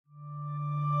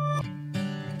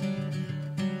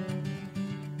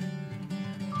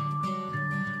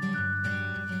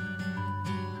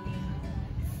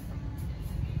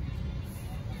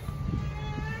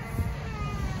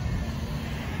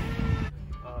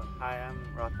Hi, I'm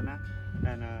Ratana,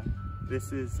 and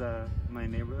this is my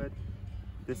neighborhood.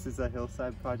 This is a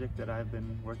hillside project that I've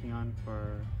been working on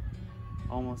for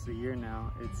almost a year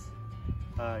now. It's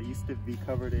used to be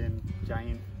covered in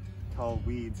giant tall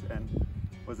weeds and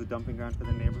was a dumping ground for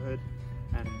the neighborhood.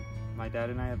 And my dad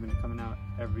and I have been coming out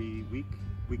every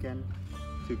weekend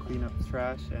to clean up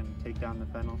trash and take down the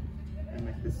fennel and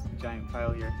make this giant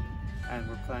pile here. And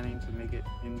we're planning to make it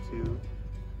into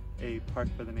a park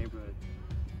for the neighborhood.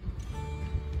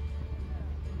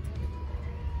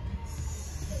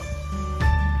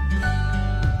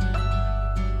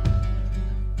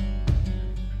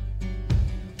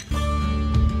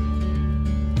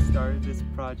 Started this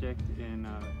project in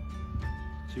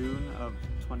June of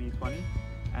 2020,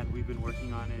 and we've been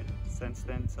working on it since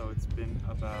then, so it's been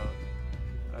about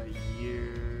a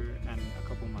year and a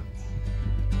couple months.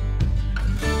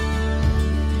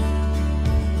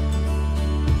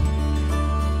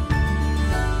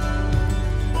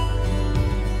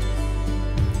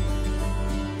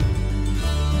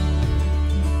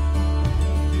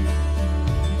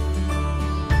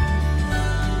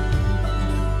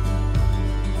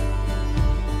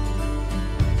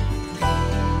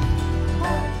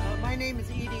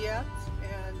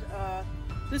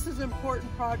 This is an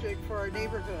important project for our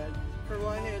neighborhood. For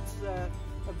one, it's an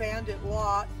abandoned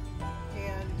lot,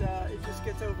 and it just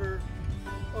gets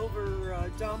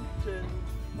dumped and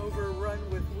overrun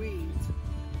with weeds.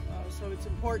 So it's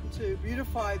important to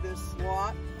beautify this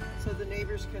lot so the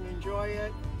neighbors can enjoy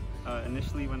it.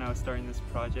 Initially, when I was starting this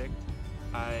project,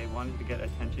 I wanted to get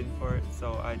attention for it,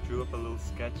 so I drew up a little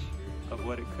sketch of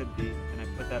what it could be, and I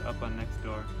put that up on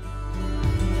Nextdoor.